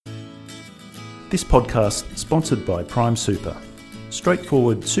This podcast sponsored by Prime Super.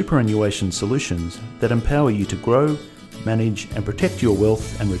 Straightforward superannuation solutions that empower you to grow, manage and protect your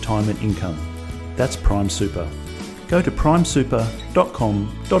wealth and retirement income. That's Prime Super. Go to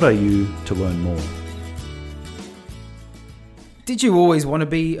primesuper.com.au to learn more. Did you always want to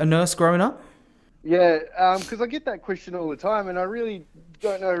be a nurse growing up? Yeah, because I get that question all the time, and I really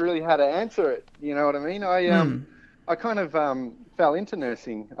don't know how to answer it. You know what I mean? I kind of fell into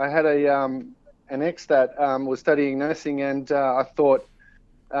nursing. I had an ex that was studying nursing, and I thought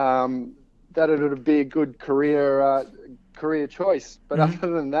that it would be a good career choice. But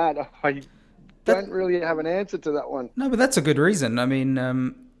other than that, I don't really have an answer to that one. No, but that's a good reason. I mean,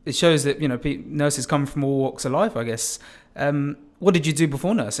 it shows that nurses come from all walks of life, I guess. What did you do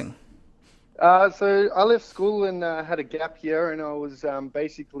before nursing? So I left school and had a gap year, and I was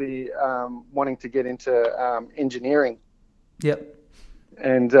basically wanting to get into engineering. Yep.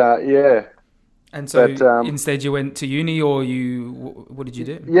 And yeah. And so instead you went to uni, or what did you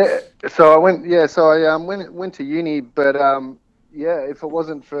do? Yeah. So I went. Yeah. So I went to uni, but yeah, if it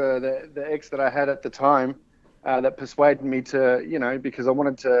wasn't for the ex that I had at the time, that persuaded me to, because I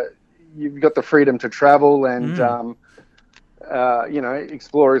wanted to. You've got the freedom to travel and.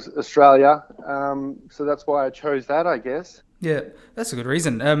 Explore Australia. So that's why I chose that, I guess. Yeah, that's a good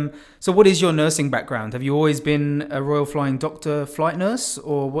reason. So what is your nursing background? Have you always been a Royal Flying Doctor flight nurse,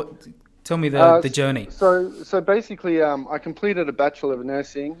 or what? Tell me the journey. So basically, I completed a Bachelor of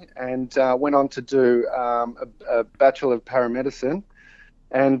Nursing and went on to do a Bachelor of Paramedicine.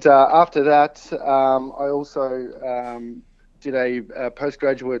 And after that, I also did a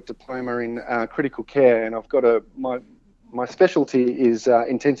postgraduate diploma in critical care, and I've got my specialty is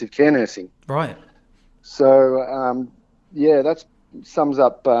intensive care nursing. Right. So, that sums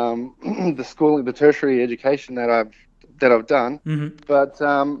up the schooling, the tertiary education that I've done. Mm-hmm. But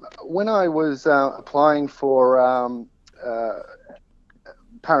when I was applying for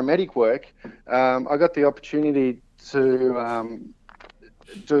paramedic work, I got the opportunity to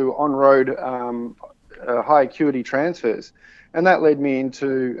do on-road high acuity transfers, and that led me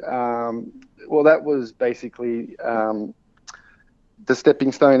into that was basically the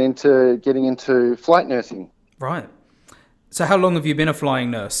stepping stone into getting into flight nursing. Right. So how long have you been a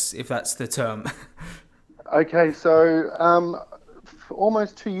flying nurse, if that's the term? Okay, so for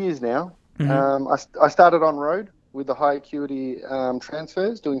almost 2 years now. Mm-hmm. I started on road with the high acuity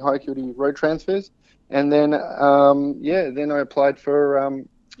transfers, doing high acuity road transfers, and then then I applied for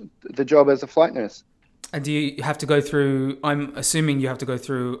the job as a flight nurse. And do you have to go through, I'm assuming you have to go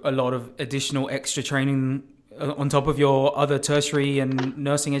through a lot of additional extra training on top of your other tertiary and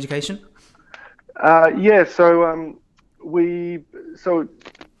nursing education? So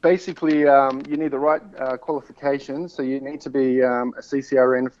basically you need the right qualifications. So you need to be a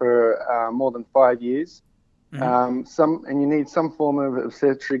CCRN for more than 5 years. Mm-hmm. And you need some form of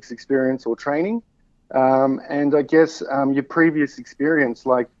obstetrics experience or training. And I guess your previous experience,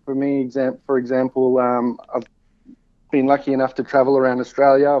 like for me, for example, I've been lucky enough to travel around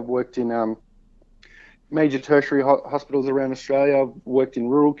Australia. I've worked in major tertiary hospitals around Australia. I've worked in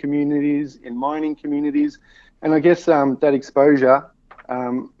rural communities, in mining communities. And I guess that exposure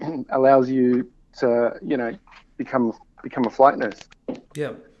allows you to, become a flight nurse.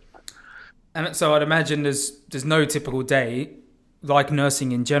 Yeah. And so I'd imagine there's no typical day, like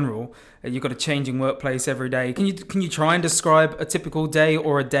nursing in general. You've got a changing workplace every day. Can you try and describe a typical day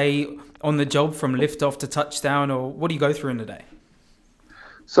or a day on the job from lift off to touchdown, or what do you go through in a day?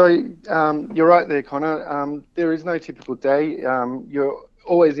 So you're right there, Connor. There is no typical day. You're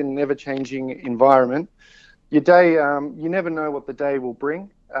always in an ever-changing environment. Your day, you never know what the day will bring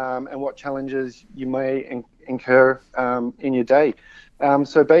and what challenges you may incur in your day.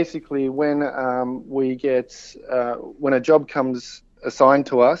 So basically, when when a job comes assigned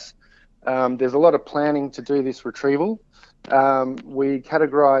to us, there's a lot of planning to do this retrieval. We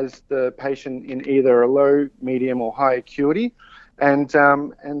categorize the patient in either a low, medium, or high acuity. And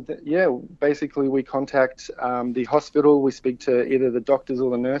basically we contact the hospital. We speak to either the doctors or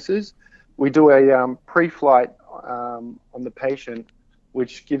the nurses. We do a pre-flight on the patient,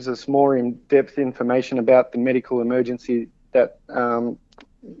 which gives us more in-depth information about the medical emergency that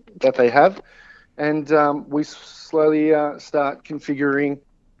they have. And we slowly start configuring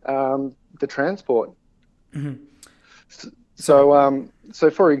the transport. Mm-hmm. So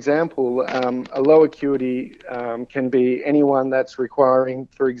for example, a low acuity can be anyone that's requiring,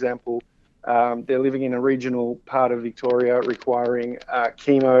 for example, they're living in a regional part of Victoria requiring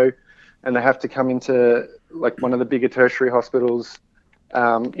chemo, and they have to come into like one of the bigger tertiary hospitals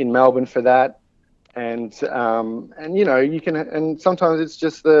in Melbourne for that. And you know, you can, and sometimes it's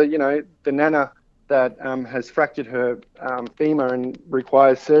just the, you know, the nana that has fractured her femur and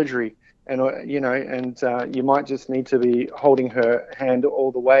requires surgery. And, you might just need to be holding her hand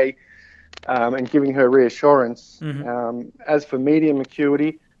all the way and giving her reassurance. Mm-hmm. As for medium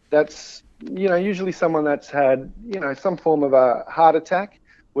acuity, that's, usually someone that's had, some form of a heart attack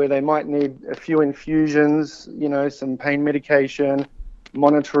where they might need a few infusions, some pain medication,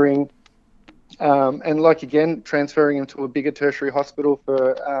 monitoring, and again, transferring them to a bigger tertiary hospital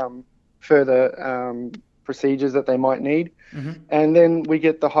for further procedures that they might need. Mm-hmm. And then we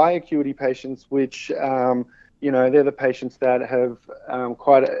get the high acuity patients, which, they're the patients that have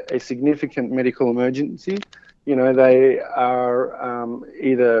quite a significant medical emergency. They are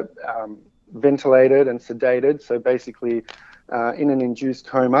either ventilated and sedated, so basically in an induced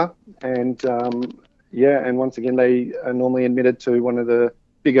coma. And, and once again, they are normally admitted to one of the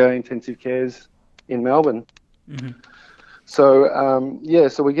bigger intensive cares in Melbourne. Mm-hmm. So,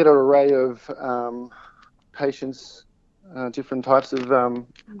 so we get an array of patients, different types of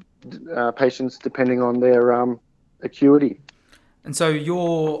patients depending on their acuity. And so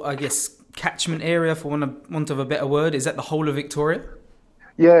your, I guess, catchment area, for want of a better word, is that the whole of Victoria?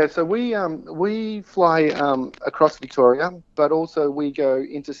 Yeah, so we fly across Victoria, but also we go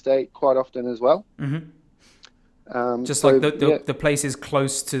interstate quite often as well. Mm-hmm. The places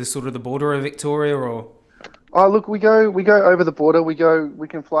close to sort of the border of Victoria, or? Oh, look, we go over the border. We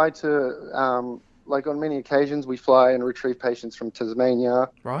can fly to, on many occasions, we fly and retrieve patients from Tasmania,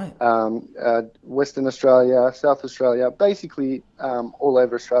 right? Western Australia, South Australia, basically all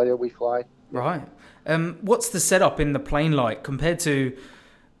over Australia we fly. Right. What's the setup in the plane like compared to,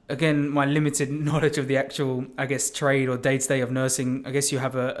 again, my limited knowledge of the actual, I guess, trade or day-to-day of nursing? I guess you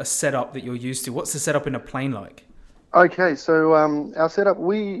have a setup that you're used to. What's the setup in a plane like? Okay, so our setup,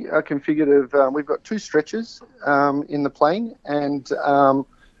 we are configured of, we've got 2 stretchers in the plane, and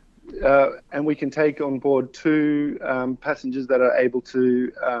we can take on board 2 passengers that are able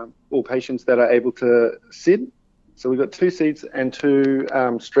to, or patients that are able to sit. So we've got 2 seats and 2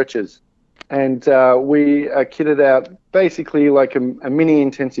 stretchers. And we are kitted out basically like a mini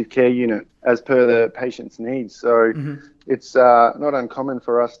intensive care unit as per the patient's needs. So mm-hmm. It's not uncommon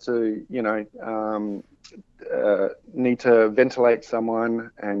for us to, need to ventilate someone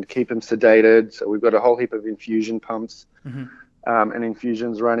and keep them sedated. So we've got a whole heap of infusion pumps mm-hmm. And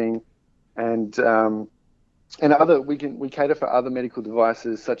infusions running, and other we cater for other medical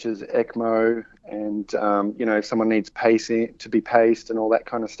devices such as ECMO and if someone needs pacing to be paced and all that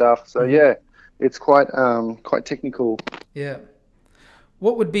kind of stuff. So yeah, it's quite technical. Yeah.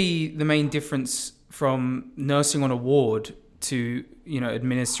 What would be the main difference from nursing on a ward to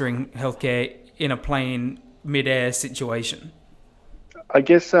administering healthcare in a plane mid-air situation? I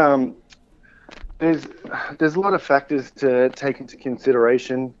guess there's a lot of factors to take into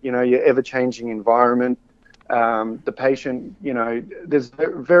consideration. Your ever-changing environment, the patient. There's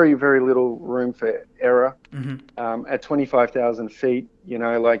very, very little room for error. Mm-hmm. At 25,000 feet, you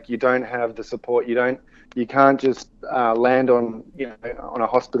don't have the support. You can't just land on on a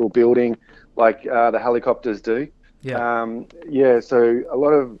hospital building like the helicopters do. Yeah. So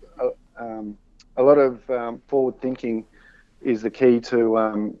a lot of forward thinking is the key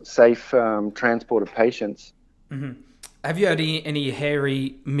to safe transport of patients. Mm-hmm. Have you had any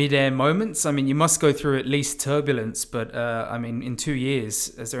hairy mid-air moments? I mean, you must go through at least turbulence, but in 2 years,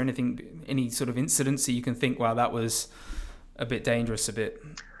 is there any sort of incidents that you can think, wow, that was a bit dangerous, a bit?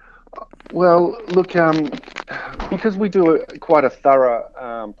 Well, look, because we do quite a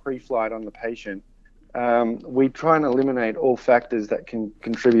thorough pre-flight on the patient, we try and eliminate all factors that can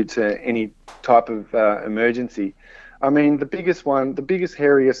contribute to any type of emergency. I mean, the biggest,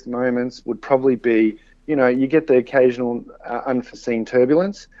 hairiest moments would probably be, you get the occasional unforeseen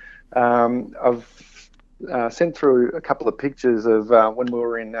turbulence. I've sent through a couple of pictures of when we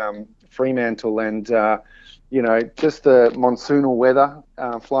were in Fremantle and, just the monsoonal weather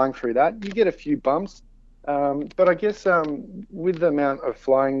flying through that. You get a few bumps. But I guess with the amount of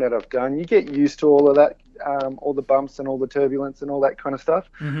flying that I've done, you get used to all of that, all the bumps and all the turbulence and all that kind of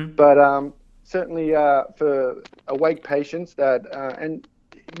stuff. Mm-hmm. But certainly for awake patients and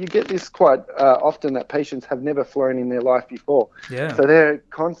you get this quite often that patients have never flown in their life before. Yeah. So they're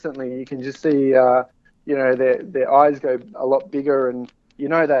constantly, you can just see, their eyes go a lot bigger and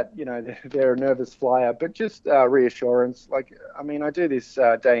they're a nervous flyer, but just reassurance. I do this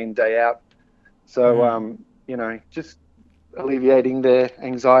day in, day out. So, just alleviating their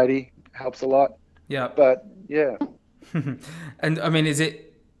anxiety helps a lot. Yeah. But, yeah. And, is it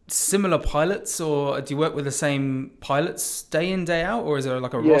similar pilots, or do you work with the same pilots day in, day out, or is there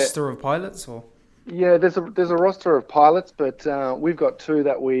like a roster of pilots? Or Yeah, there's a roster of pilots, but we've got 2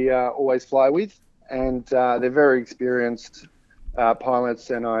 that we always fly with. and they're very experienced pilots,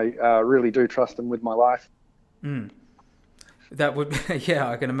 and I really do trust them with my life. That would, yeah,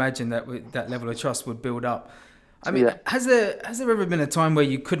 I can imagine that level of trust would build up. I mean, Yeah. has there ever been a time where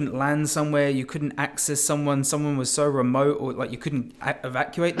you couldn't land somewhere, you couldn't access someone was so remote, or like you couldn't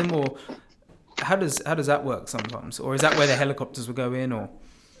evacuate them, or how does that work sometimes, or is that where the helicopters will go in, or?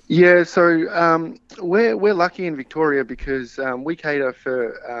 Yeah, so we're lucky in Victoria because we cater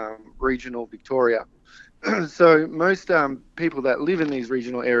for regional Victoria. So most people that live in these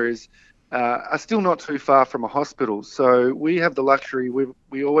regional areas are still not too far from a hospital. So we have the luxury.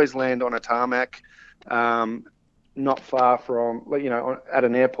 We always land on a tarmac, not far from, at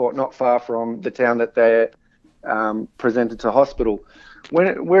an airport, not far from the town that they're presented to hospital.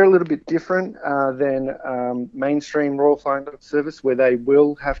 We're a little bit different than mainstream Royal Flying Doctor Service, where they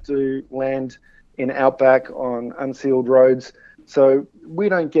will have to land in outback on unsealed roads. So we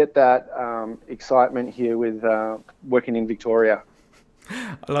don't get that excitement here with working in Victoria.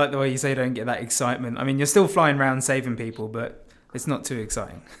 I like the way you say don't get that excitement. I mean, you're still flying around saving people, but it's not too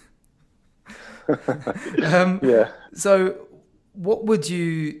exciting. Yeah. So what would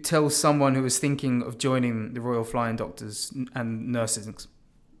you tell someone who is thinking of joining the Royal Flying Doctors and nurses?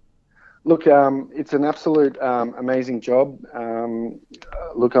 Look, it's an absolute amazing job.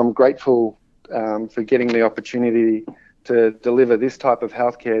 Look, I'm grateful for getting the opportunity to deliver this type of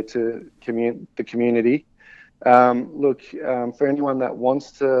healthcare to the community. Look, for anyone that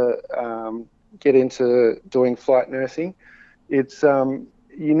wants to get into doing flight nursing, it's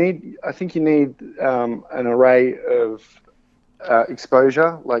I think you need an array of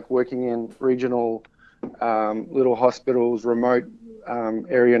exposure, like working in regional little hospitals, remote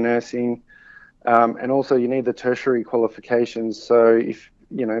area nursing, and also you need the tertiary qualifications. So if,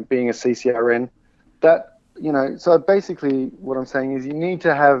 being a CCRN, so basically what I'm saying is you need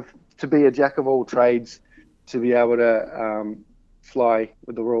to be a jack of all trades to be able to fly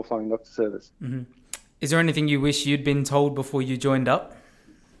with the Royal Flying Doctor Service. Mm-hmm. Is there anything you wish you'd been told before you joined up?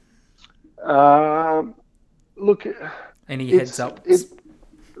 Look, any heads up?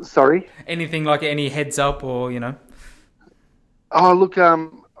 Sorry? Anything like any heads up, or Oh, look,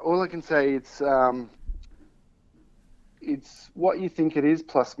 all I can say it's what you think it is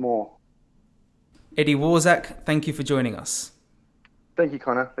plus more. Eddie Wawszczak, thank you for joining us. Thank you,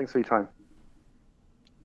 Connor. Thanks for your time.